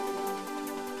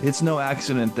It's no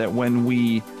accident that when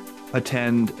we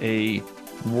attend a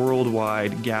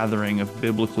worldwide gathering of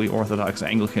biblically Orthodox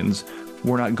Anglicans,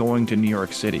 we're not going to New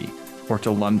York City or to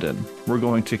London. We're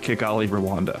going to Kigali,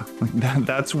 Rwanda.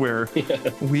 That's where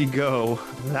we go.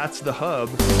 That's the hub.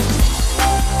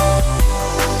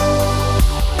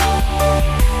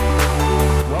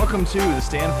 Welcome to the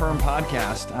Stand Firm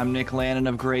podcast. I'm Nick Lannon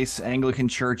of Grace Anglican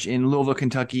Church in Louisville,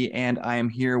 Kentucky, and I am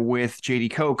here with Jady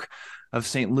Koch of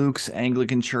St. Luke's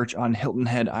Anglican Church on Hilton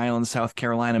Head Island, South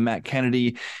Carolina. Matt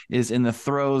Kennedy is in the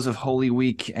throes of Holy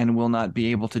Week and will not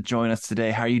be able to join us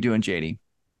today. How are you doing, Jady?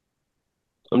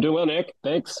 I'm doing well, Nick.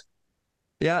 Thanks.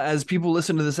 Yeah, as people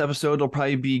listen to this episode, it'll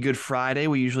probably be Good Friday.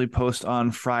 We usually post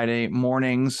on Friday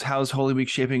mornings. How's Holy Week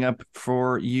shaping up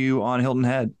for you on Hilton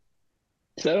Head?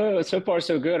 So far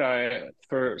so good. I,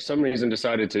 for some reason,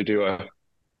 decided to do a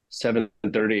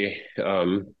 7:30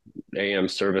 a.m.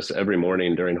 service every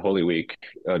morning during Holy Week,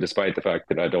 despite the fact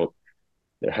that I don't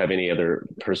have any other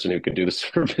person who could do the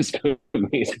service with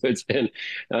me. So it's been,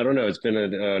 I don't know, it's been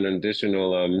an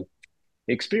additional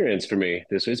experience for me.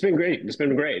 It's been great. It's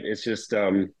been great. It's just, I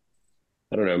don't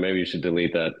know, maybe you should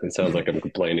delete that. It sounds like I'm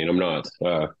complaining. I'm not.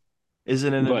 Is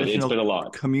it an But it's additional been a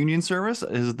lot. communion service?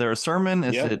 Is there a sermon?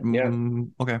 Is Yeah, it yeah.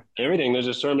 okay? Everything. There's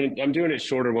a sermon. I'm doing a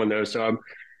shorter one though, so I'm,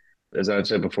 as I've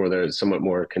said before, there's somewhat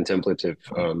more contemplative,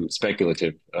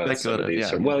 speculative some of Speculative,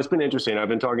 these. yeah. Well, it's been interesting. I've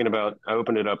been talking about. I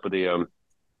opened it up with the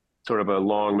sort of a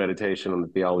long meditation on the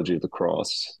theology of the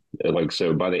cross. Like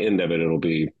so, by the end of it, it'll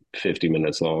be 50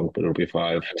 minutes long, but it'll be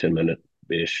 5-10 minute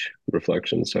ish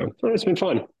reflection. So it's been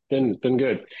fun. Been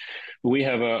good. We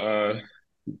have a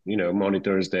Maundy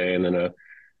Thursday and then a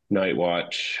night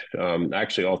watch,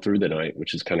 actually all through the night,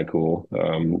 which is kind of cool.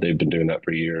 They've been doing that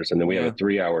for years. And then we have Yeah. a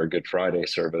 3 hour Good Friday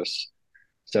service,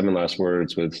 seven last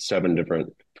words with seven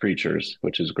different preachers,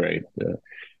 which is great.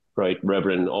 Right,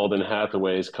 Reverend Alden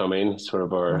Hathaway is coming, sort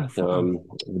of Oh, our fun.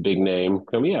 big name.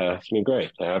 Yeah, it's been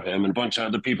great to have him and a bunch of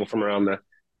other people from around the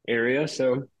area.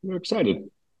 So we're excited.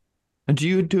 And do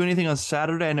you do anything on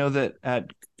Saturday? I know that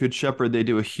at Good Shepherd they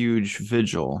do a huge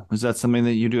vigil. Is that something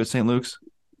that you do at St. Luke's?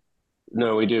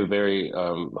 No, we do a very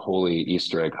holy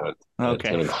Easter egg hunt at Okay.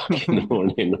 10 o'clock in the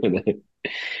morning.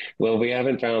 Well, we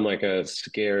haven't found like a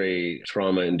scary,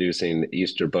 trauma-inducing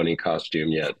Easter bunny costume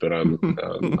yet, but I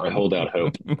hold out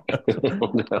hope.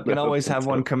 Hold You can out always hope. have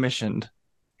one So, commissioned.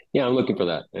 yeah, I'm looking for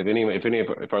that.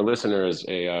 If our listener is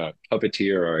a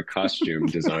puppeteer or a costume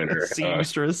designer,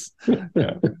 Seamstress.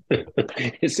 Yeah.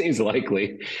 it seems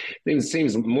likely. It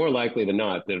seems more likely than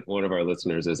not that one of our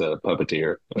listeners is a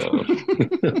puppeteer.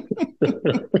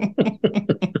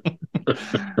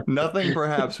 Nothing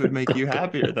perhaps would make you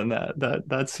happier than that.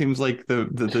 That seems like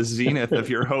the zenith of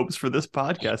your hopes for this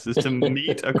podcast is to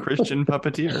meet a Christian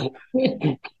puppeteer.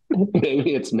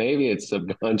 Maybe it's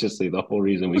subconsciously the whole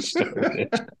reason we started.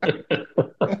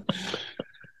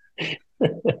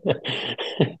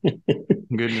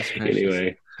 Goodness gracious.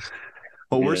 Anyway,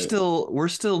 Well, we're yeah.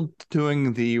 still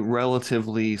doing the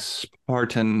relatively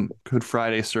Spartan Good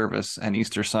Friday service and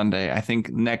Easter Sunday. I think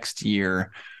next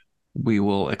year we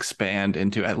will expand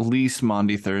into at least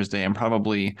Maundy Thursday and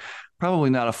probably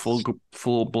not a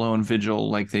full blown vigil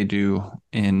like they do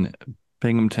in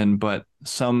Binghamton, but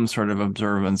some sort of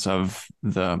observance of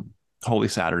the Holy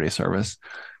Saturday service.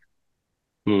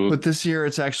 Mm, But this year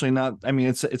it's actually not. I mean,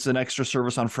 it's an extra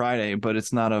service on Friday, but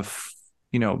it's not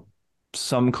you know,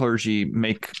 some clergy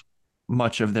make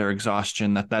much of their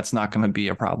exhaustion that's not going to be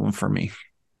a problem for me.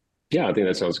 yeah, I think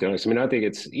that sounds good. I mean, I think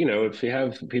it's, if you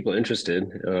have people interested,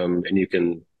 and you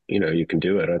can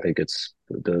do it. I think it's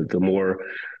the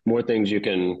more things you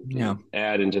can Yeah.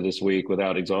 add into this week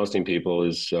without exhausting people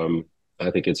is,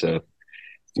 I think it's a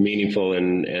meaningful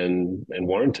and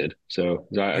warranted. So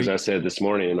Are as you, I said this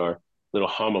morning in our little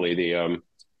homily,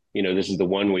 this is the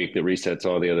one week that resets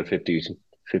all the other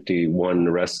 51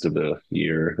 the rest of the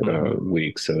year mhm.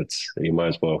 weeks. So you might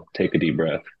as well take a deep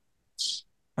breath.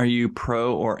 Are you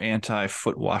pro or anti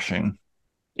foot washing?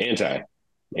 Anti,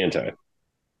 anti.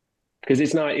 Because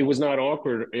it was not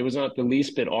awkward. It was not the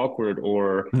least bit awkward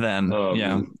or Then,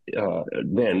 yeah.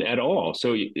 then at all.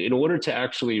 So in order to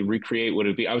actually recreate what it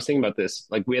would be, I was thinking about this.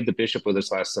 Like we had the bishop with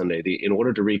us last Sunday. In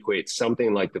order to recreate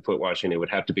something like the foot washing, it would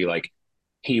have to be like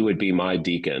he would be my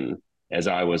deacon as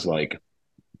I was like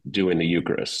doing the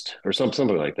Eucharist or something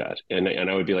like that. And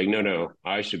I would be like, no,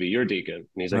 I should be your deacon. And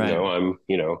he's like, Right.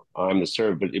 no, I'm the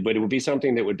servant. But it would be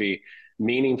something that would be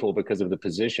meaningful because of the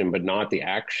position, but not the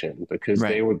action, because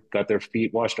Right. they would got their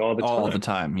feet washed all the All the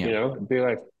time. time. Yeah. It'd be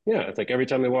like, yeah, it's like every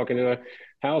time they walk into a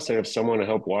house, they have someone to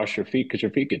help wash your feet because your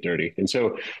feet get dirty. And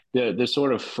so the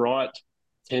sort of fraught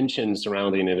tension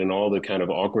surrounding it and all the kind of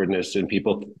awkwardness, and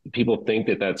people think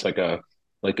that that's like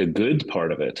a good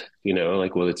part of it,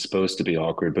 like, well, it's supposed to be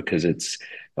awkward because it's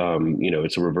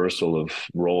it's a reversal of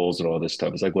roles and all this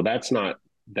stuff. It's like, well, that's not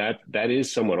that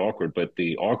is somewhat awkward, but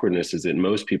the awkwardness is that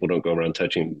most people don't go around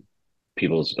touching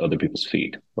other people's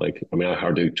feet. Like, I mean, I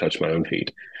hardly touch my own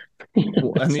feet.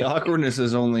 Well, and the So, awkwardness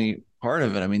is only part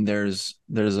of it. I mean, there's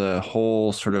a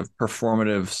whole sort of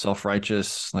performative,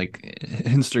 self-righteous, like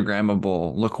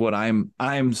Instagrammable. Look what I'm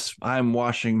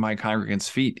washing my congregants'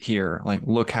 feet here. Like,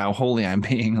 look how holy I'm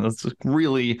being. That's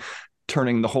really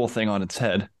turning the whole thing on its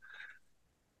head.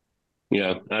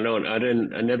 yeah, I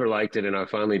never liked it, and I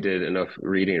finally did enough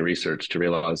reading and research to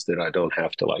realize that I don't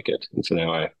have to like it, and so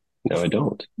now I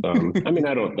don't. I mean,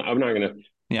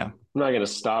 Yeah. I'm not gonna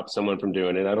stop someone from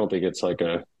doing it. I don't think it's like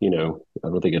I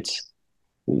don't think it's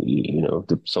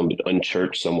some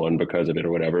unchurch someone because of it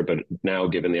or whatever. But now,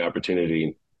 given the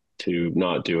opportunity to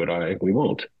not do it, we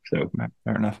won't. So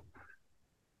Fair enough.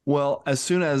 Well, as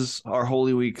soon as our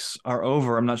Holy Weeks are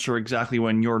over, I'm not sure exactly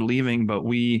when you're leaving, but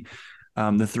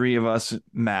the three of us,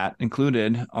 Matt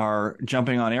included, are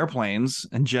jumping on airplanes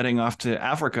and jetting off to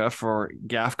Africa for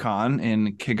GAFCON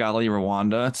in Kigali,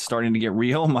 Rwanda. It's starting to get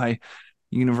real. My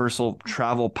universal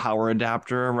travel power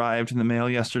adapter arrived in the mail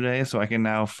yesterday, so I can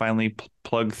now finally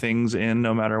plug things in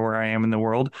no matter where I am in the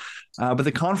world. But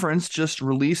the conference just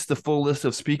released the full list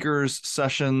of speakers,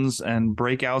 sessions, and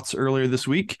breakouts earlier this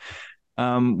week.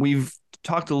 We've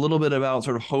talked a little bit about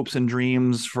sort of hopes and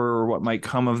dreams for what might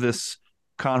come of this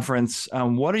conference.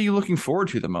 What are you looking forward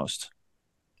to the most?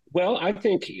 well, I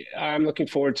think I'm looking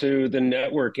forward to the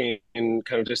networking and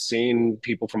kind of just seeing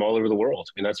people from all over the world.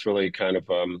 I mean, that's really kind of,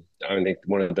 I think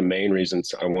one of the main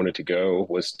reasons I wanted to go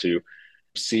was to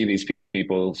see these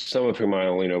people, some of whom I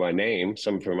only know by name,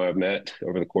 some of whom I've met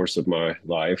over the course of my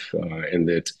life, and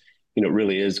that it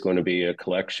really is going to be a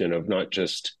collection of not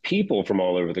just people from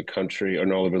all over the country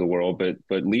and all over the world,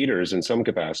 but leaders in some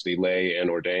capacity, lay and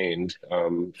ordained,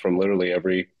 from literally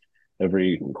every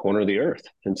corner of the earth.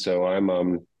 And so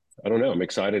I don't know, I'm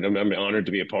excited. I'm honored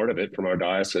to be a part of it from our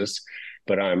diocese,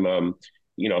 but I'm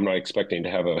not expecting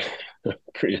to have a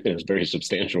very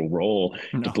substantial role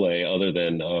to No. play other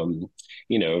than,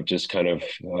 just kind of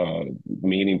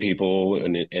meeting people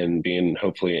and being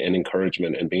hopefully an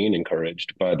encouragement and being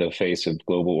encouraged by the face of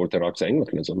global Orthodox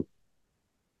Anglicanism.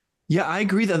 Yeah, I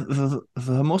agree that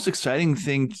the most exciting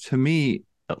thing to me,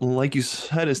 like you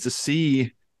said, is to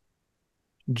see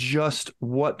just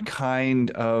what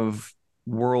kind of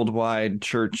worldwide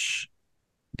church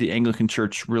the Anglican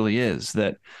Church really is.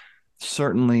 That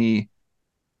certainly,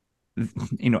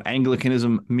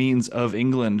 Anglicanism means of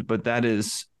England, but that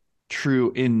is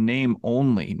true in name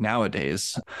only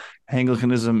nowadays.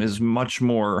 Anglicanism is much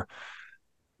more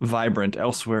vibrant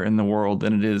elsewhere in the world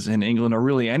than it is in England or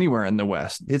really anywhere in the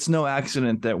West. It's no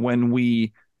accident that when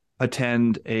we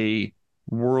attend a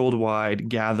worldwide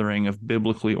gathering of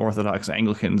biblically Orthodox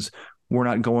Anglicans, we're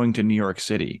not going to New York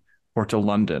City or to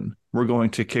London. We're going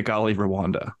to Kigali,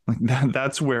 Rwanda.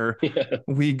 That's where Yeah.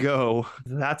 we go.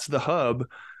 That's the hub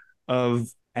of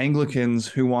Anglicans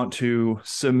who want to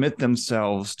submit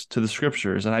themselves to the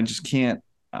scriptures. And I just can't,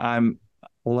 I'm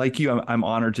like you, I'm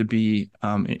honored to be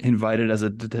invited as a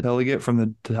delegate from the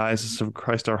Diocese of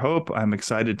Christ Our Hope. I'm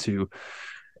excited to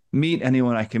meet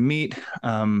anyone I can meet,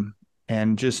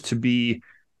 and just to be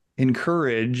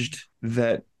encouraged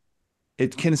that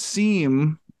it can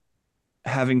seem,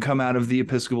 having come out of the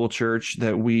Episcopal Church,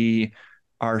 that we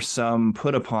are some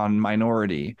put upon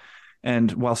minority. And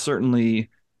while certainly,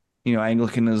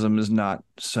 Anglicanism is not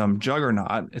some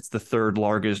juggernaut, it's the third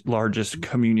largest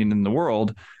communion in the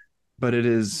world, but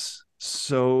it's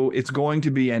going to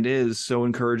be and is so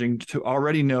encouraging to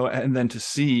already know and then to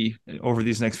see over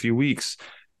these next few weeks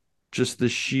just the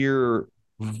sheer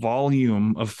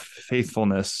volume of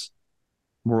faithfulness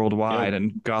Yeah. worldwide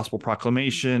and gospel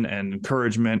proclamation and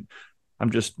encouragement. I'm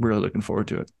just really looking forward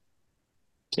to it.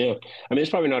 Yeah. I mean,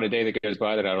 it's probably not a day that goes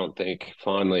by that I don't think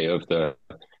fondly of the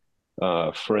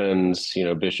friends,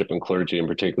 bishop and clergy in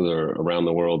particular around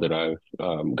the world that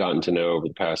I've gotten to know over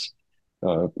the past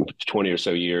 20 or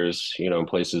so years, in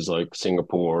places like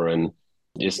Singapore and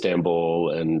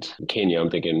Istanbul and Kenya,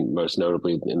 I'm thinking most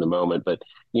notably in the moment, but,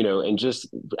 and just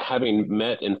having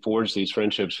met and forged these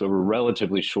friendships over a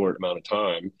relatively short amount of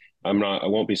time, I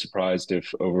won't be surprised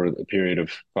if over a period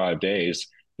of 5 days,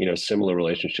 similar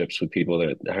relationships with people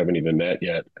that haven't even met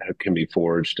yet can be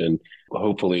forged, and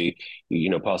hopefully,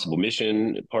 possible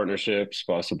mission partnerships,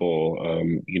 possible,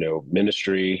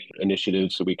 ministry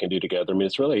initiatives that we can do together. I mean,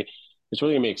 it's really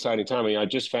gonna be an exciting time. I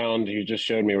mean, you just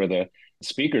showed me where the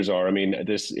speakers are. I mean,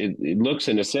 it looks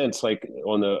in a sense like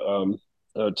on the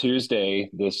Tuesday,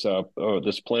 this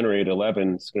plenary at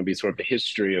 11 is going to be sort of the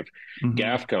history of Mm-hmm.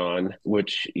 GAFCON,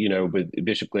 which, with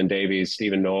Bishop Glenn Davies,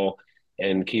 Stephen Knoll,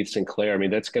 and Keith Sinclair. I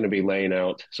mean, that's going to be laying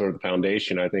out sort of the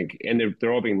foundation, I think. And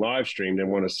they're all being live streamed,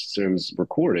 and one assumes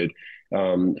recorded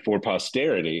for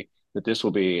posterity. That this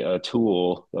will be a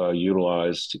tool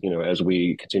utilized, as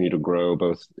we continue to grow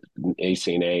both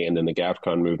ACNA and then the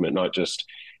GAFCON movement, not just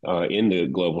in the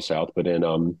global South, but in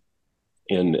now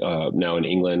in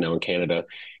England, now in Canada,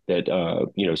 that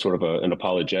sort of an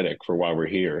apologetic for why we're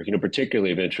here.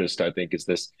 Particularly of interest, I think, is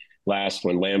this last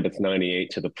one, Lambeth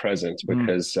 '98 to the present,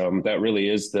 because that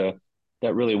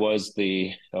really was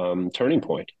the turning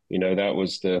point. That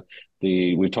was the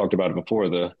we've talked about it before,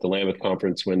 the Lambeth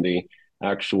Conference, when the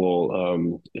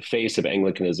actual face of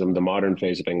Anglicanism, the modern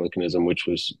face of Anglicanism, which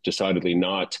was decidedly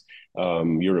not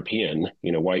European,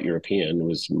 white European,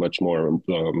 was much more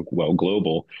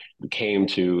global, came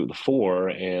to the fore,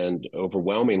 and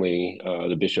overwhelmingly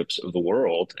the bishops of the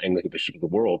world, Anglican bishops of the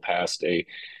world, passed a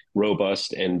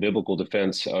robust and biblical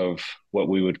defense of what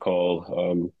we would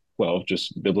call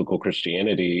just biblical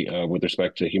Christianity with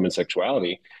respect to human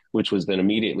sexuality, which was then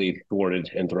immediately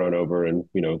thwarted and thrown over, and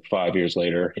 5 years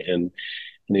later in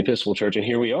the Episcopal Church, and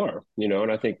here we are.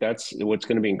 And I think that's what's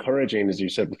going to be encouraging, as you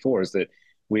said before, is that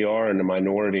we are in a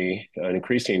minority, an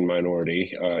increasing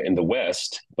minority in the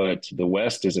West, but the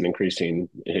West is an increasing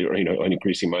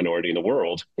minority in the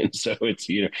world, and so it's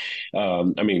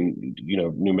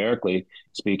numerically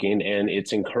speaking, and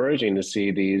it's encouraging to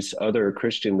see these other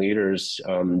Christian leaders,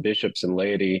 bishops and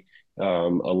laity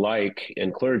alike,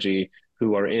 and clergy,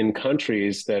 who are in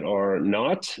countries that are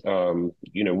not,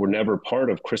 were never part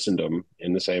of Christendom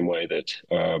in the same way that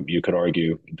you could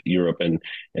argue Europe and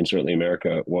certainly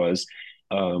America was,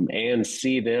 and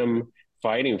see them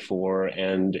fighting for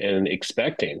and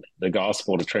expecting the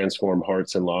gospel to transform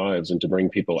hearts and lives, and to bring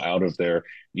people out of their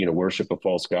worship of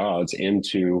false gods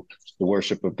into the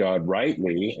worship of God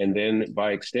rightly, and then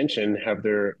by extension have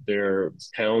their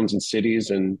towns and cities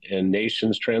and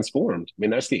nations transformed. I mean,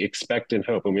 that's the expectant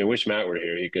hope. I mean, I wish Matt were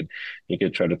here. He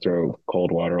could try to throw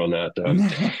cold water on that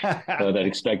that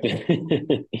expectant,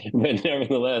 but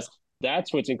nevertheless,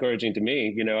 that's what's encouraging to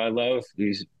me. I love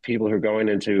these people who are going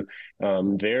into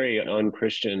very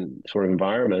unchristian sort of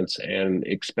environments and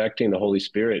expecting the Holy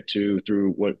Spirit to,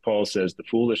 through what Paul says, the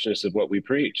foolishness of what we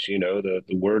preach, the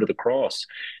word of the cross,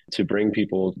 to bring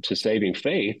people to saving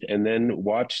faith, and then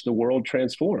watch the world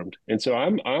transformed. And so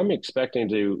I'm expecting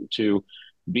to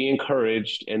be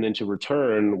encouraged, and then to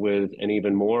return with an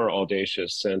even more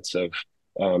audacious sense of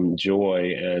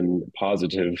joy and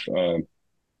positive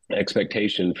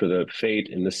expectation for the fate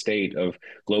and the state of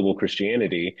global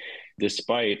Christianity,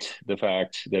 despite the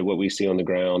fact that what we see on the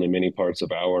ground in many parts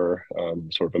of our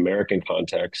sort of American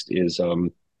context is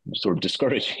sort of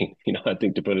discouraging. I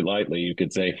think, to put it lightly, you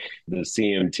could say the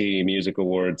CMT Music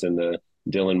Awards and the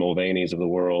Dylan Mulvaney's of the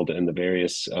world and the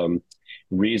various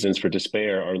reasons for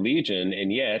despair are legion.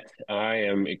 And yet I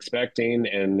am expecting,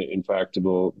 and in fact,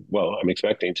 I'm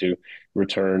expecting to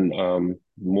return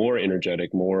more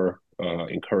energetic, more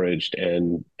encouraged,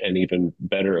 and even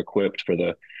better equipped for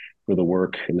the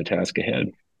work and the task ahead.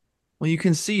 Well, you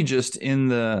can see just in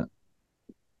the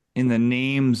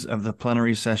names of the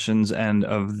plenary sessions and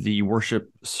of the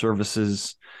worship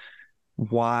services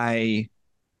why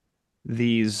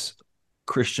these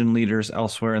Christian leaders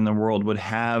elsewhere in the world would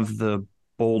have the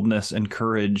boldness and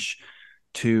courage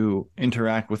to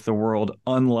interact with the world,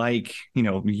 unlike,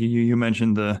 you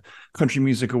mentioned the Country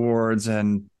Music Awards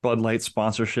and Bud Light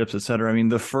sponsorships, etc. I mean,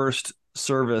 the first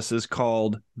service is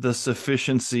called The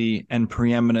Sufficiency and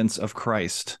Preeminence of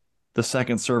Christ. The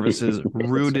second service is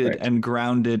Rooted right. and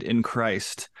Grounded in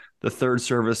Christ. The third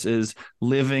service is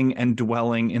Living and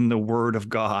Dwelling in the Word of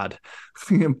God,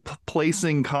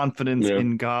 placing confidence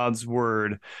in God's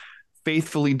Word,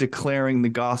 faithfully declaring the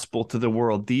gospel to the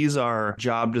world. These are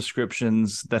job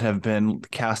descriptions that have been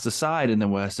cast aside in the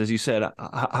West. As you said,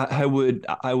 I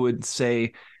would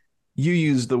say you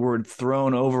used the word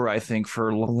thrown over, I think,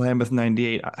 for Lambeth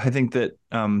 98. I think that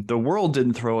the world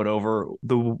didn't throw it over.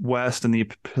 The West and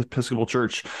the Episcopal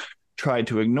Church tried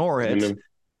to ignore it. Mm-hmm.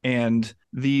 And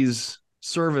these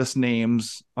service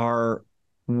names are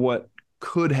what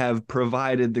could have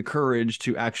provided the courage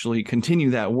to actually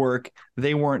continue that work.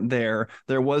 They weren't there.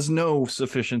 There was no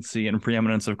sufficiency and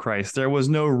preeminence of Christ. There was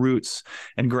no roots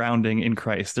and grounding in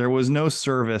Christ. There was no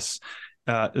service,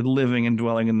 living and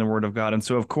dwelling in the Word of God. And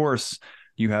so, of course,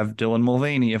 you have Dylan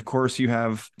Mulvaney. Of course, you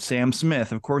have Sam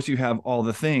Smith. Of course, you have all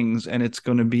the things. And it's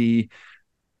going to be,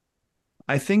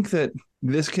 I think that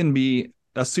this can be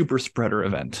a super spreader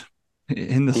event.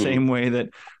 in the Hmm. same way that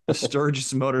the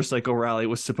Sturgis motorcycle rally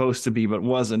was supposed to be, but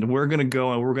wasn't. We're going to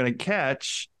go and we're going to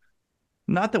catch,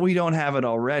 not that we don't have it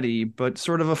already, but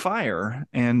sort of a fire,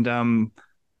 and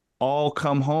all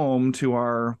come home to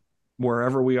our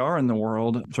wherever we are in the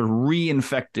world, sort of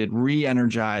reinfected,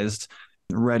 re-energized,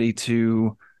 ready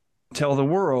to tell the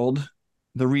world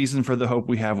the reason for the hope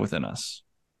we have within us.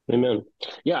 Amen.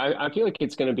 Yeah, I feel like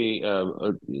it's going to be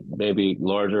maybe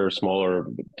larger, smaller,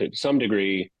 to some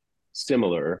degree,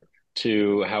 similar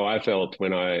to how I felt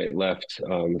when I left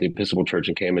the Episcopal Church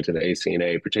and came into the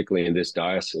ACNA, particularly in this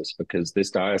diocese, because this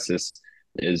diocese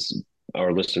is,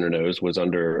 our listener knows, was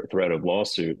under threat of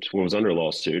lawsuit, was under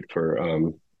lawsuit for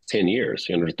 10 years,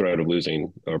 under threat of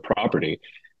losing property.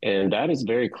 And that is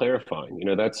very clarifying.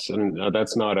 That's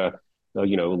not a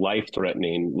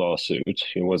life-threatening lawsuit.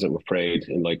 He wasn't afraid,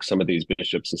 and like some of these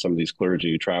bishops and some of these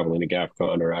clergy traveling to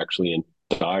GAFCON are actually in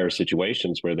dire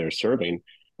situations where they're serving.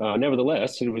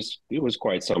 Nevertheless, it was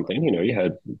quite something. You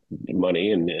had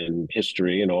money and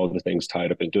history and all the things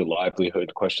tied up into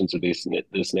livelihood, questions of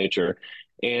this nature,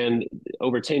 and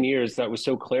over 10 years, that was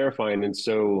so clarifying and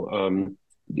so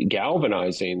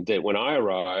galvanizing that when I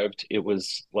arrived,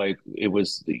 despite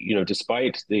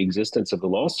the existence of the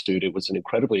lawsuit, it was an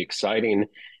incredibly exciting,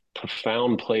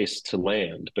 profound place to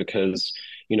land because,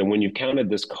 when you've counted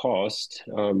this cost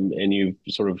and you've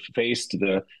sort of faced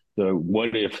the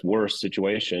what if worse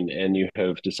situation, and you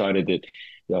have decided that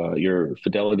your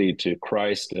fidelity to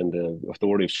Christ and the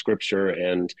authority of Scripture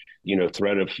and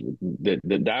threat of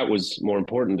that was more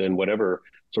important than whatever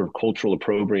sort of cultural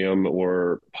opprobrium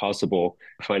or possible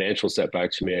financial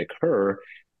setbacks may occur.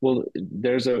 Well,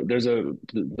 the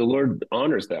Lord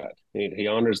honors that. He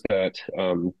honors that,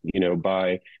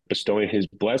 by bestowing His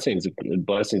blessings of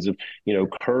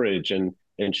courage and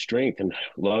strength and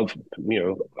love,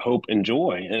 hope and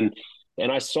joy.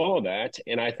 And I saw that,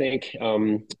 and I think,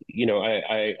 I'm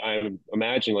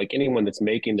imagining like anyone that's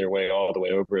making their way all the way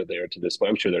over there to this.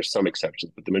 I'm sure there's some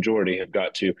exceptions, but the majority have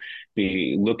got to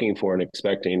be looking for and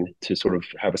expecting to sort of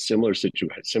have a similar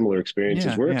experience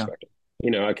as Yeah, we're yeah, expecting.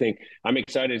 I think I'm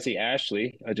excited to see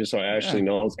Ashley. I just saw Ashley yeah.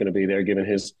 Null's going to be there giving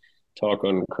his talk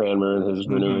on Cranmer and his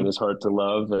renewing Mm-hmm. his heart to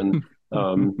love, and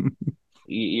I'm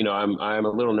a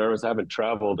little nervous. I haven't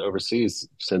traveled overseas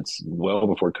since well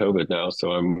before COVID now,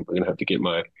 so I'm going to have to get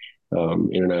my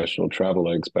international travel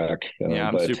legs back.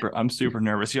 Yeah, But I'm super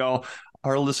nervous. Y'all,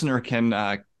 our listener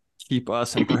can keep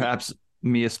us and perhaps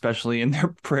me especially in their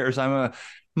prayers.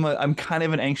 I'm kind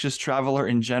of an anxious traveler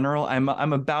in general. I'm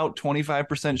about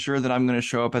 25% sure that I'm going to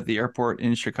show up at the airport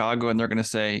in Chicago and they're going to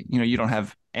say, you don't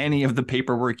have any of the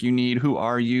paperwork you need. Who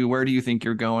are you? Where do you think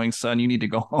you're going, son? You need to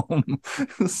go home.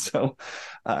 So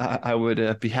I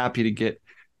would be happy to get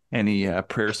any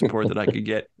prayer support that I could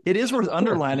get. It is worth sure,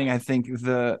 underlining, I think,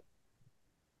 the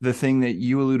thing that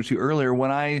you alluded to earlier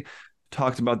when I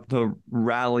talked about the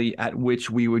rally at which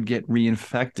we would get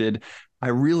reinfected, I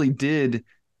really did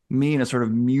mean a sort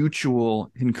of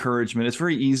mutual encouragement. It's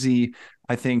very easy,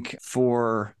 I think,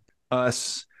 for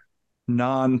us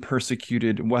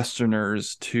non-persecuted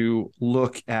Westerners to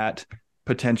look at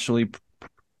potentially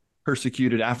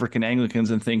persecuted African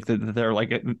Anglicans and think that they're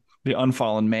like the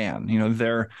unfallen man.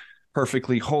 They're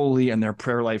perfectly holy and their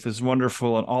prayer life is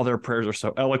wonderful and all their prayers are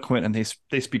so eloquent and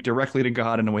they speak directly to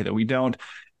God in a way that we don't.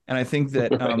 And I think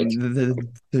that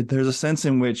right, there's a sense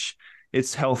in which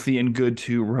it's healthy and good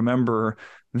to remember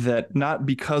that not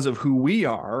because of who we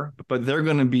are, but they're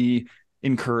going to be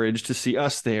encouraged to see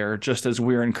us there just as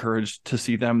we're encouraged to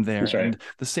see them there. that's right. And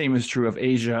the same is true of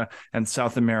Asia and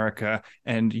South America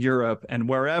and Europe and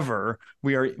wherever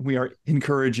we are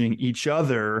encouraging each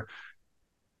other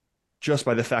just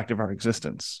by the fact of our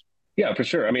existence. Yeah, for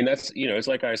sure. I mean, that's, it's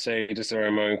like I say just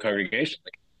around my own congregation.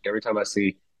 Like every time I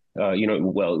see,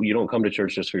 well, you don't come to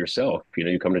church just for yourself.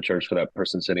 You come to church for that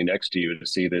person sitting next to you to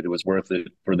see that it was worth it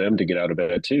for them to get out of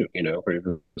bed too. Or it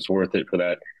was worth it for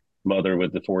that mother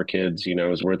with the four kids. It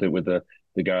was worth it with the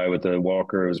guy with the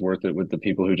walker. It was worth it with the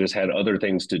people who just had other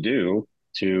things to do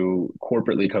to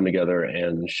corporately come together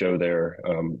and show their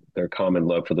common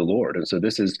love for the Lord. And so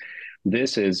this is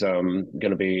going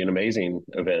to be an amazing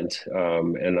event,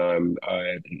 and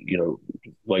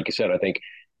like you said, I think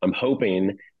I'm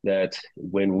hoping that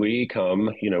when we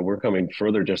come, we're coming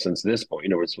further distance. This point,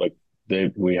 it's like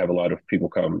we have a lot of people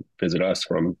come visit us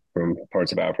from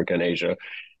parts of Africa and Asia,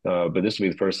 but this will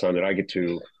be the first time that I get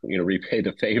to repay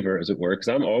the favor, as it were, because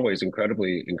I'm always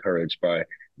incredibly encouraged by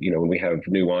when we have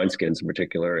new wineskins in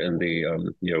particular, and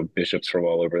the bishops from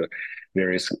all over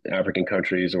various African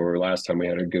countries. Or last time we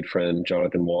had a good friend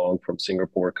Jonathan Wong from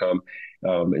Singapore come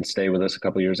and stay with us a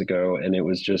couple of years ago, and it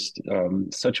was just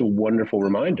such a wonderful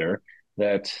reminder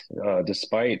that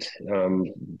despite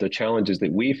the challenges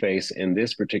that we face in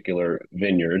this particular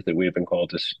vineyard that we've been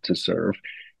called to serve,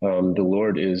 the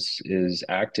Lord is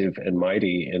active and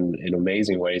mighty in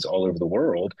amazing ways all over the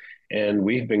world. And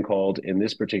we've been called in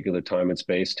this particular time and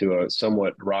space to a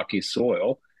somewhat rocky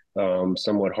soil,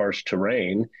 somewhat harsh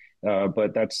terrain.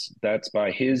 But that's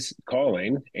by his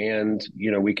calling, and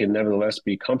we can nevertheless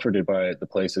be comforted by the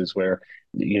places where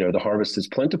the harvest is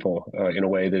plentiful in a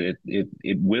way that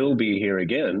it will be here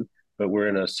again. But we're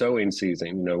in a sowing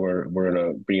season.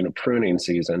 We're in a pruning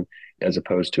season as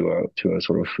opposed to a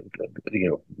sort of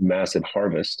massive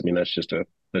harvest. I mean, that's just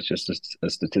a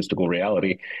statistical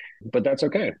reality, but that's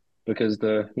okay because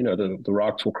the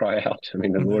rocks will cry out. I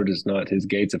mean, the Lord is not, his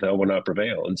gates of hell will not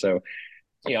prevail, and so.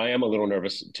 Yeah, I am a little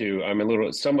nervous too.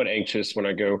 I'm somewhat anxious when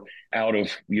I go out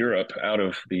of Europe, out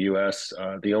of the U.S.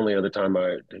 The only other time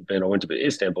I went to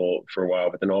Istanbul for a while,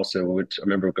 but then also I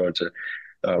remember going to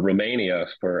Romania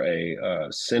for a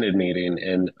synod meeting,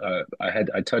 and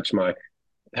I touched my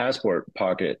passport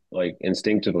pocket like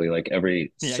instinctively, like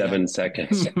every Yeah, 7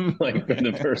 seconds, yeah. like for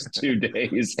the first 2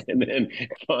 days, and then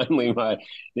finally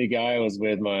the guy I was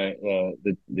with, my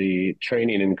the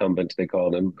training incumbent, they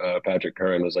called him, Patrick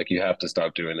Curran, was like, you have to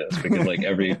stop doing this, because like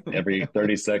every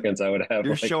 30 seconds I would have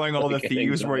You're like showing all the an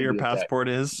thieves where your anxiety attack. passport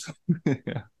is.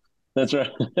 Yeah. That's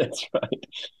right. That's right.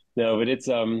 No, but it's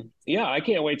yeah, I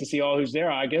can't wait to see all who's there.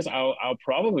 I guess I'll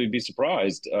probably be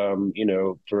surprised,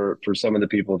 for some of the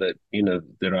people that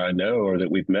that I know or that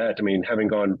we've met. I mean, having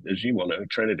gone, as you well know,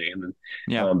 Trinity, and then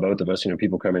Yeah. both of us,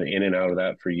 people coming in and out of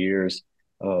that for years.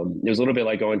 It was a little bit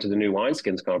like going to the New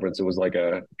Wineskins conference. It was like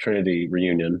a Trinity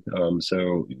reunion.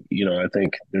 So I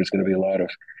think there's going to be a lot of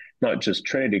not just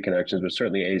Trinity connections, but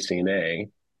certainly ACNA.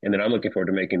 And then I'm looking forward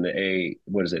to making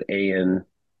what is it,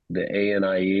 the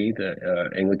ANIE, the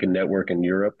Anglican Network in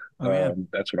Europe. Oh yeah.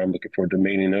 That's what I'm looking forward to,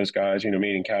 meeting those guys,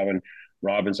 meeting Calvin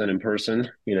Robinson in person,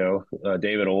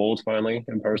 David Old finally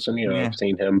in person. Yeah. I've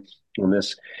seen him on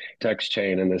this text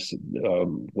chain and this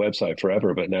website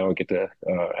forever, but now I get to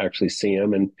actually see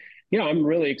him. And yeah, I'm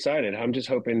really excited. I'm just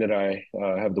hoping that I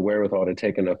have the wherewithal to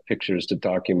take enough pictures to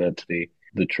document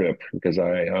the trip, because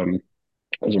I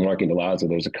was remarking to Laza,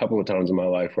 there's a couple of times in my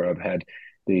life where I've had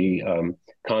the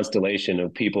constellation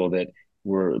of people that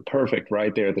were perfect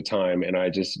right there at the time, and I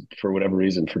just, for whatever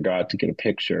reason, forgot to get a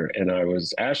picture. And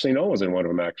Ashley Knoll was in one of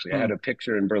them, actually. I had a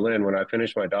picture in Berlin when I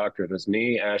finished my doctorate. It was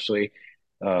me, Ashley,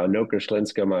 Noker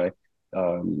Schlinska, my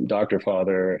doctor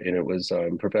father, and it was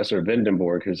Professor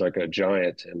Vindenburg, who's like a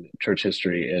giant in church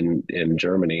history in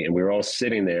Germany. And we were all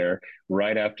sitting there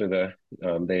right after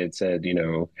they had said,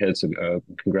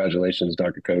 congratulations,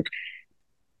 Dr. Koch.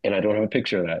 And I don't have a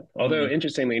picture of that. Although,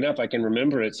 interestingly enough, I can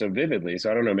remember it so vividly. So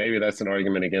I don't know. Maybe that's an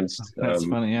argument against That's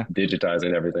funny. Yeah.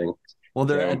 digitizing everything. Well,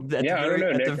 So, at I don't know,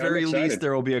 at Nick. the very I'm least, excited.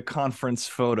 there will be a conference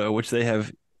photo, which they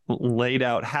have laid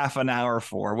out half an hour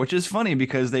for, which is funny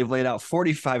because they've laid out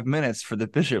 45 minutes for the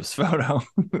bishop's photo,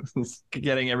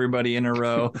 getting everybody in a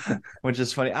row, which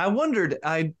is funny. I wondered,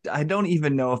 I don't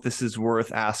even know if this is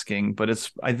worth asking, but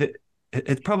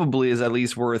it probably is at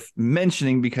least worth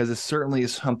mentioning, because it certainly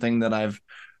is something that I've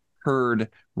heard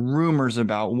rumors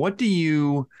about. What do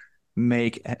you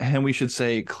make? And we should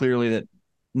say clearly that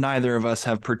neither of us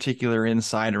have particular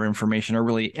insider information, or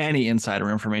really any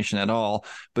insider information at all,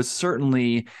 but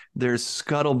certainly there's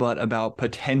scuttlebutt about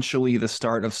potentially the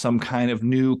start of some kind of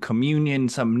new communion,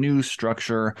 some new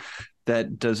structure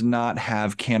that does not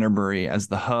have Canterbury as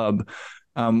the hub.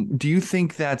 Do you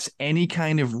think that's any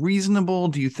kind of reasonable?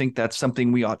 Do you think that's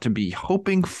something we ought to be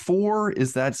hoping for?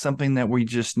 Is that something that we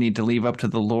just need to leave up to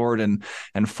the Lord and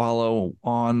follow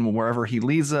on wherever he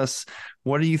leads us?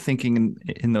 What are you thinking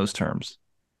in those terms?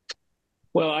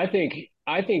 Well, I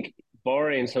think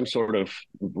barring some sort of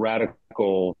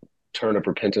radical turn of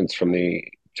repentance from the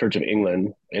Church of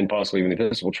England and possibly even the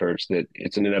Episcopal Church, that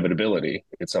it's an inevitability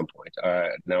at some point.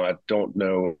 Now, I don't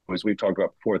know, as we've talked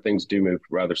about before, things do move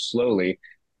rather slowly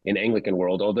in Anglican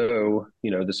world, although,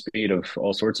 the speed of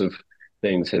all sorts of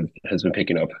things has been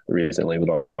picking up recently with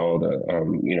all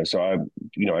the, so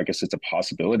I guess it's a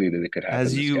possibility that it could happen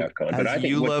As this you GAFCON. But as I think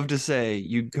you love to say,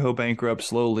 you go bankrupt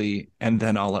slowly and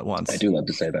then all at I once. do love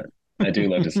to say that. I do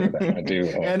love to say that. I do.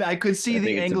 And I could see I the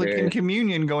think it's a Anglican very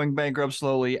communion going bankrupt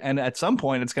slowly, and at some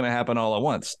point it's going to happen all at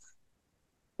once.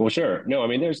 well, sure. No, I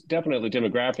mean, there's definitely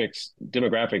demographics.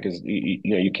 Demographic is,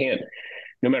 you can't,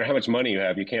 no matter how much money you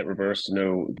have, you can't reverse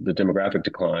the demographic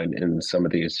decline in some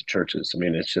of these churches. I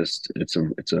mean,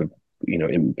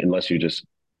 unless you just,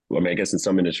 well, I mean, I guess in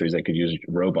some industries they could use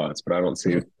robots, but I don't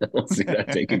see that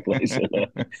taking place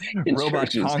in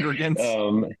Robot churches.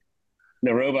 congregants.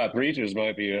 Now, robot preachers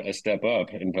might be a step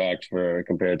up, in fact, for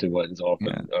compared to what is Yeah.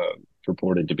 often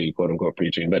purported to be quote unquote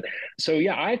preaching. But so,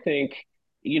 yeah, I think,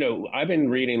 I've been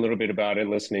reading a little bit about it,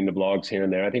 listening to blogs here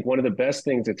and there. I think one of the best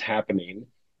things that's happening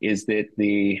is that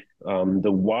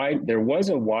there was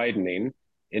a widening,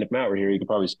 and if Matt were here, he could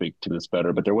probably speak to this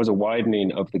better, but there was a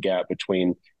widening of the gap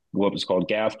between what was called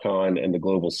GAFCON and the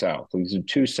Global South. These are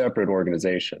two separate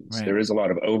organizations. Right. There is a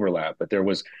lot of overlap, but there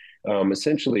was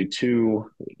essentially two,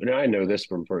 and I know this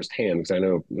from firsthand because I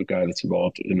know the guy that's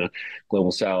involved in the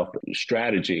Global South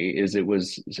strategy, is it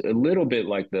was a little bit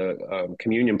like the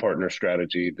communion partner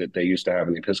strategy that they used to have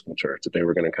in the Episcopal Church, that they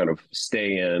were going to kind of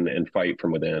stay in and fight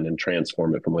from within and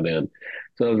transform it from within.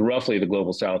 So that was roughly the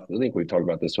Global South. I think we've talked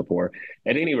about this before.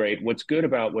 At any rate, what's good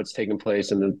about what's taken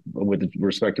place with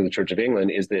respect to the Church of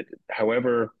England is that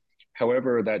however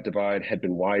that divide had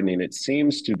been widening, it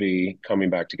seems to be coming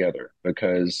back together,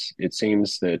 because it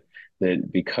seems that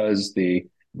because the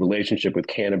relationship with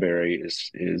Canterbury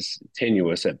is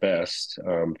tenuous at best,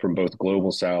 from both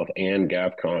Global South and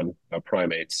GAFCON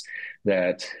primates,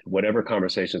 that whatever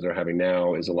conversations they're having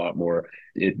now is a lot more.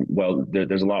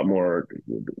 There's a lot more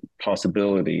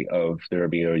possibility of there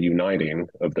being a uniting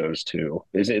of those two.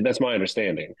 That's my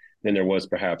understanding. Than there was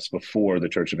perhaps before the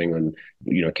Church of England,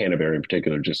 Canterbury in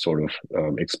particular, just sort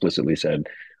of explicitly said,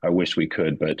 "I wish we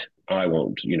could, but I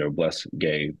won't, bless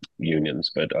gay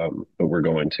unions, but we're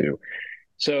going to."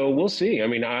 So we'll see. I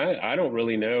mean, I don't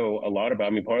really know a lot about. I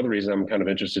mean, part of the reason I'm kind of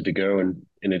interested to go, and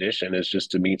in addition, is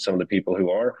just to meet some of the people who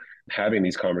are having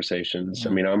these conversations. I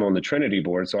Yeah. mean, I'm on the Trinity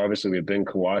board, so obviously we have Ben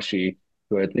Kawashi,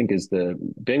 who I think is the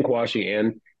Ben Kawashi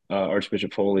and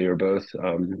Archbishop Foley are both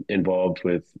involved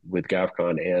with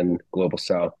GAFCON and Global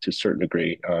South to a certain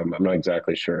degree. I'm not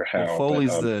exactly sure Well, how, but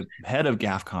Foley's the head of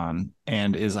GAFCON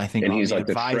and is, I think, and on he's the like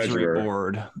the advisory treasurer,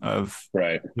 board of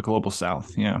right? the Global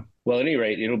South. Yeah. Well, at any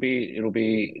rate, it'll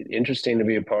be interesting to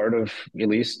be a part of, at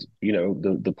least,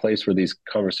 the place where these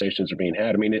conversations are being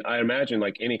had. I mean, I imagine,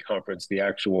 like any conference, the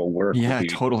actual work will Yeah, be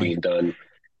totally. being done,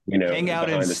 Hang out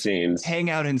in behind the scenes. hang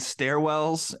out in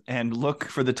stairwells and look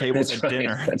for the tables That's at right.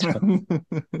 dinner. That's right.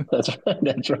 That's right.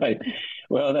 That's right.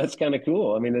 Well, that's kind of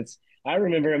cool. I mean, I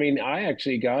remember, I mean, I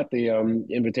actually got the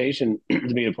invitation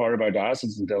to be a part of our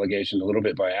diocesan delegation a little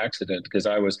bit by accident, because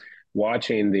I was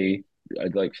watching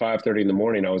like 5:30 in the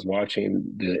morning, I was watching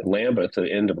the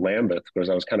end of Lambeth, because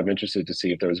I was kind of interested to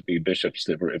see if there was be bishops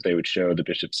if they would show the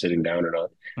bishops sitting down or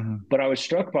not. Mhm. But I was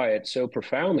struck by it so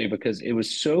profoundly because it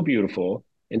was so beautiful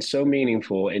and so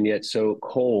meaningful, and yet so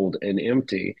cold and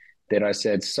empty, that I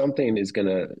said something is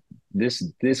gonna this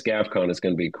GAFCON is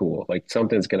gonna be cool. Like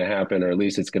something's gonna happen, or at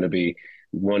least it's gonna be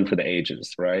one for the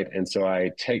ages, right? And so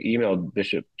I emailed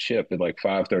Bishop Chip at like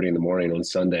 5:30 in the morning on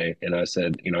Sunday, and I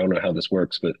said, I don't know how this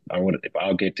works, but if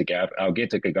I'll get to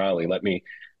Kigali, let me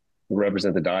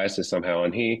represent the diocese somehow.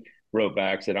 And he wrote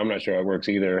back, said, "I'm not sure how it works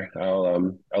either.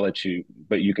 I'll let you,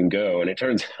 but you can go." And it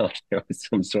turns out there was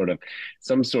some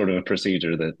sort of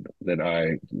procedure that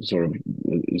I sort of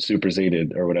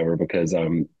superseded or whatever, because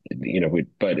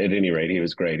but at any rate, he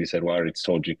was great. He said, "Well, I already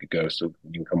told you could go, so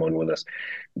you can come on with us."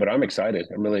 But I'm excited.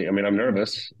 I mean, I'm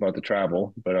nervous about the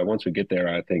travel, but once we get there,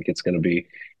 I think it's going to be,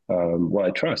 well,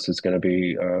 I trust it's going to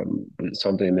be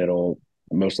something that'll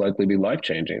most likely be life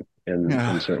changing, and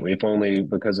Yeah. certainly, if only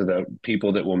because of the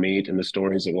people that we'll meet and the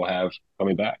stories that we'll have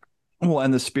coming back. Well,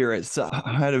 and the spirits.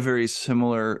 I had a very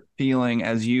similar feeling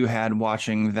as you had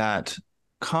watching that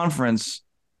conference.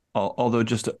 Although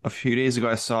just a few days ago,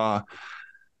 I saw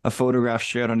a photograph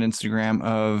shared on Instagram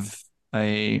of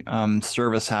a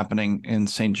service happening in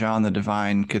St. John the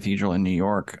Divine Cathedral in New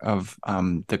York of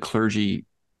the clergy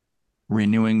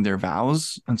renewing their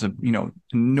vows. It's a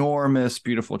enormous,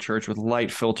 beautiful church with light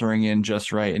filtering in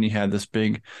just right, and you had this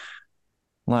big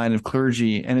line of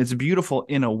clergy, and it's beautiful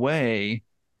in a way.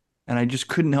 And I just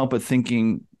couldn't help but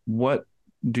thinking, what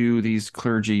do these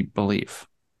clergy believe,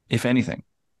 if anything?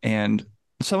 And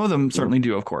some of them certainly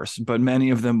do, of course, but many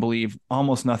of them believe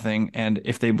almost nothing. And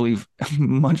if they believe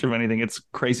much of anything, it's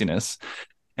craziness.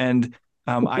 And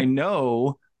I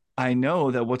know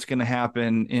that what's going to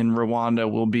happen in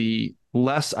Rwanda will be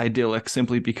less idyllic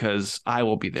simply because I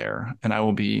will be there, and I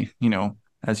will be,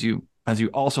 as you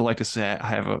also like to say, I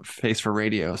have a face for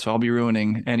radio, so I'll be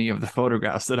ruining any of the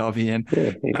photographs that I'll be in. Yeah,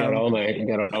 Um, you got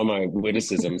all my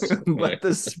witticisms. but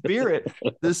the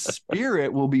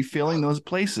spirit will be filling those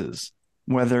places,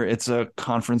 whether it's a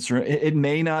conference room. It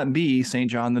may not be St.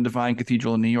 John the Divine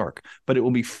Cathedral in New York, but it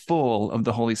will be full of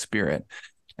the Holy Spirit,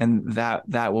 and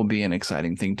that will be an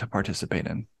exciting thing to participate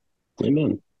in.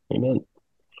 Amen. Amen.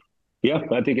 Yeah,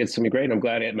 I think it's gonna be great. I'm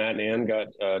glad Matt and Ann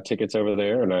got tickets over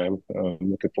there, and I'm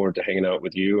looking forward to hanging out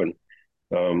with you and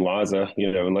Laza,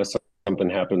 unless something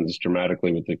happens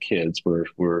dramatically with the kids,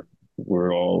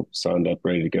 we're all signed up,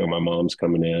 ready to go. My mom's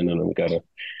coming in, and I've got a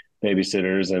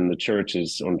babysitters, and the church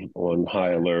is on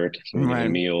high alert. So we're getting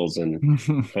Right. meals and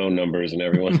phone numbers, and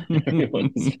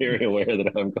everyone is very aware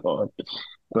that I'm gone.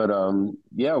 But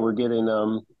yeah,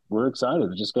 we're excited.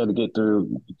 We just got to get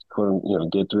through,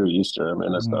 get through Easter. I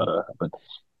mean, that's not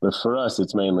but for us,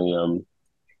 it's mainly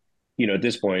at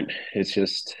this point, it's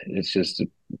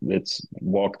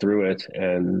walk through it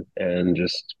and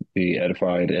just be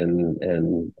edified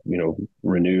and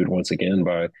renewed once again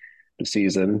by the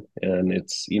season. And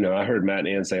it's I heard Matt and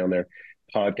Ann say on their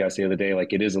podcast the other day,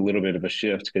 like it is a little bit of a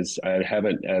shift because I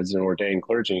haven't, as an ordained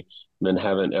clergyman,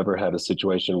 haven't ever had a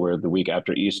situation where the week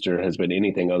after Easter has been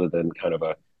anything other than kind of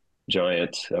a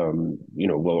giant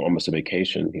well, almost a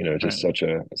vacation, just Right. such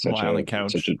a Lie on the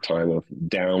couch. time of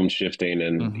downshifting,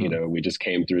 and we just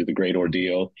came through the great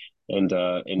ordeal, and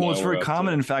Well, now it's we're very up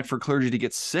common, to. in fact, for clergy to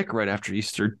get sick right after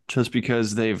Easter just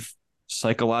because they've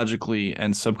psychologically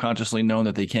and subconsciously known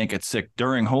that they can't get sick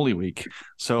during Holy Week.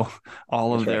 So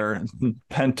all of That's right. their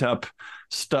pent up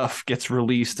stuff gets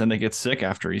released and they get sick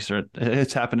after Easter.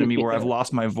 It's happened to me where I've Yeah.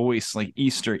 lost my voice like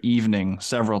Easter evening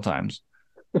several times.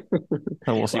 So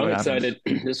we'll see Well, I'm what happens.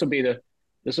 excited. This will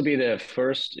be the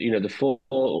first, the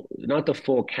full, not the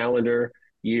full calendar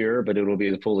year, but it will be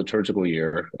the full liturgical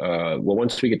year. Well,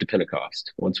 once we get to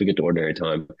Pentecost, once we get to ordinary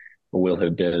time, we'll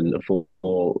have been a full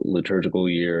liturgical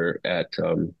year at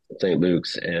St.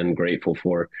 Luke's, and grateful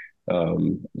for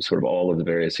sort of all of the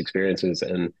various experiences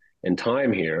and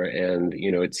time here. And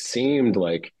it seemed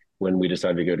like when we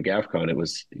decided to go to GAFCON, it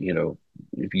was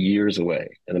years away,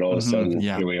 and then all of a sudden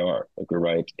Yeah. here we are, like we're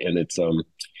right. And it's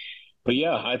but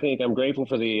yeah, I think I'm grateful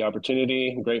for the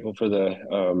opportunity. I'm grateful for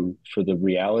the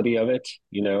reality of it.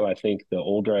 I think the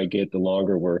older I get, the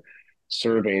longer we're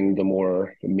serving, the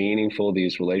more meaningful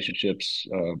these relationships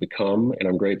become. And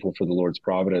I'm grateful for the Lord's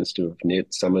providence to have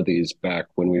knit some of these back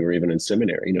when we were even in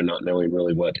seminary, not knowing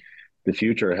really what the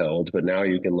future held. But now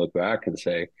you can look back and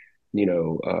say,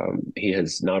 he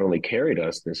has not only carried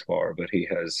us this far, but he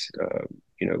has,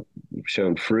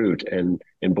 shown fruit and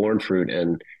borne fruit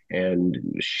and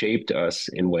shaped us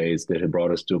in ways that had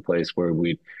brought us to a place where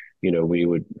we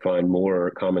would find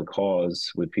more common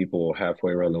cause with people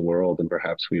halfway around the world than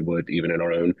perhaps we would even in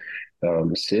our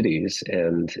own cities,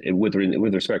 and with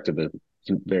respect to the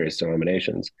various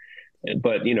denominations.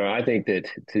 But I think that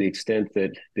to the extent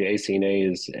that the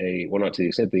ACNA is not to the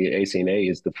extent the ACNA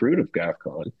is the fruit of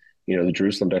GAFCON. The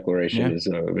Jerusalem Declaration Yeah. is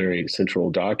a very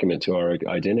central document to our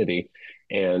identity.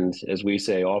 And as we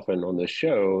say often on this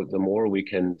show, the more we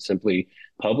can simply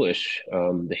publish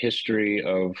the history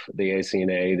of the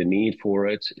ACNA, the need for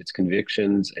it, its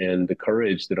convictions, and the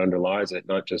courage that underlies it,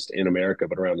 not just in America,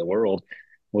 but around the world,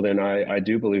 well, then I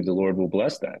do believe the Lord will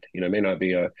bless that. It may not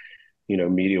be a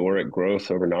meteoric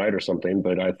growth overnight or something,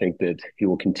 but I think that he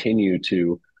will continue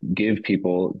to give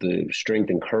people the strength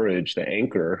and courage, the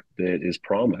anchor that is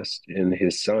promised in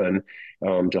his son,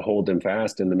 to hold them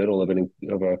fast in the middle of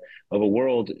a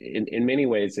world in many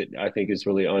ways that I think is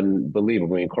really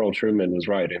unbelievable. I mean, Carl Truman was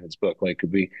right in his book. Like,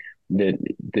 could be that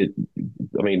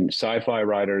I mean, sci-fi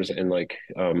writers and like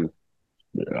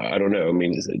I don't know. I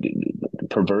mean,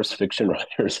 perverse fiction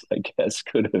writers, I guess,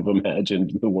 could have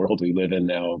imagined the world we live in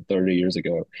now 30 years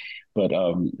ago. But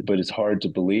it's hard to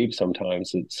believe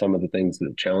sometimes that some of the things,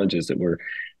 the challenges that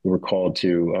we're called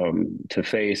to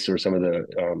face, or some of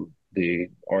the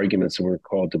arguments that we're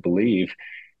called to believe.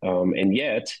 And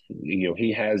yet,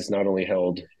 he has not only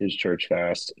held his church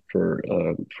fast for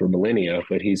millennia,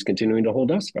 but he's continuing to hold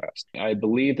us fast. I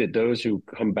believe that those who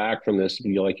come back from this,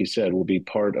 like you said, will be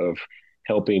part of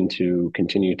helping to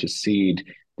continue to seed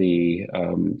the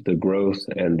growth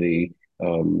and the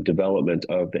development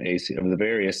of the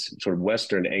various sort of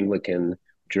Western Anglican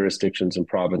jurisdictions and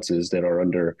provinces that are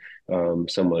under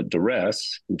somewhat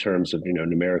duress in terms of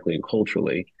numerically and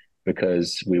culturally,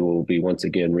 because we will be once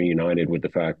again reunited with the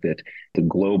fact that the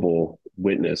global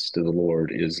witness to the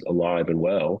Lord is alive and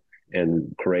well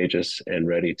and courageous and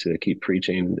ready to keep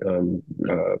preaching,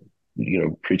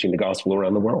 preaching the gospel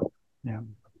around the world. Yeah.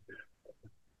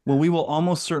 Well, we will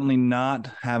almost certainly not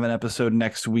have an episode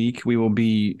next week. We will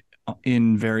be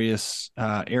in various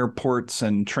airports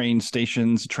and train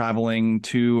stations traveling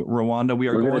to Rwanda.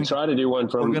 We're going to try to do one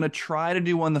We're from. going to try to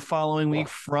do one the following week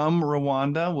from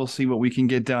Rwanda. We'll see what we can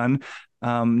get done.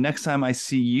 Next time I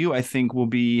see you, I think we'll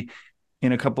be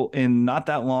in not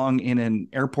that long in an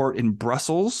airport in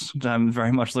Brussels. I'm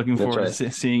very much looking That's forward right.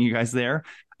 to seeing you guys there.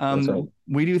 That's right.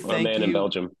 We do Our thank man in you.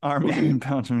 Belgium. Our man in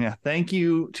Belgium. Yeah. Thank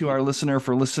you to our listener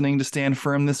for listening to Stand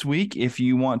Firm this week. If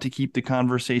you want to keep the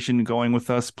conversation going with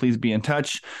us, please be in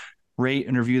touch. Rate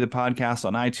and review the podcast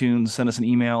on iTunes. Send us an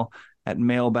email at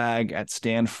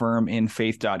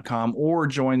mailbag@standfirminfaith.com or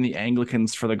join the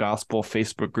Anglicans for the Gospel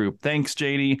Facebook group. Thanks,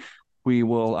 Jady. We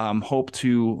will hope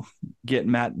to get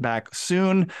Matt back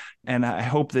soon. And I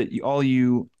hope that all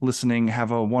you listening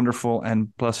have a wonderful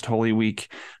and blessed Holy Week.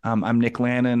 I'm Nick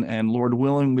Lannon, and Lord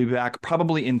willing, we'll be back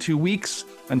probably in 2 weeks.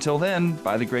 Until then,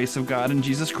 by the grace of God and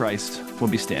Jesus Christ, we'll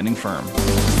be standing firm.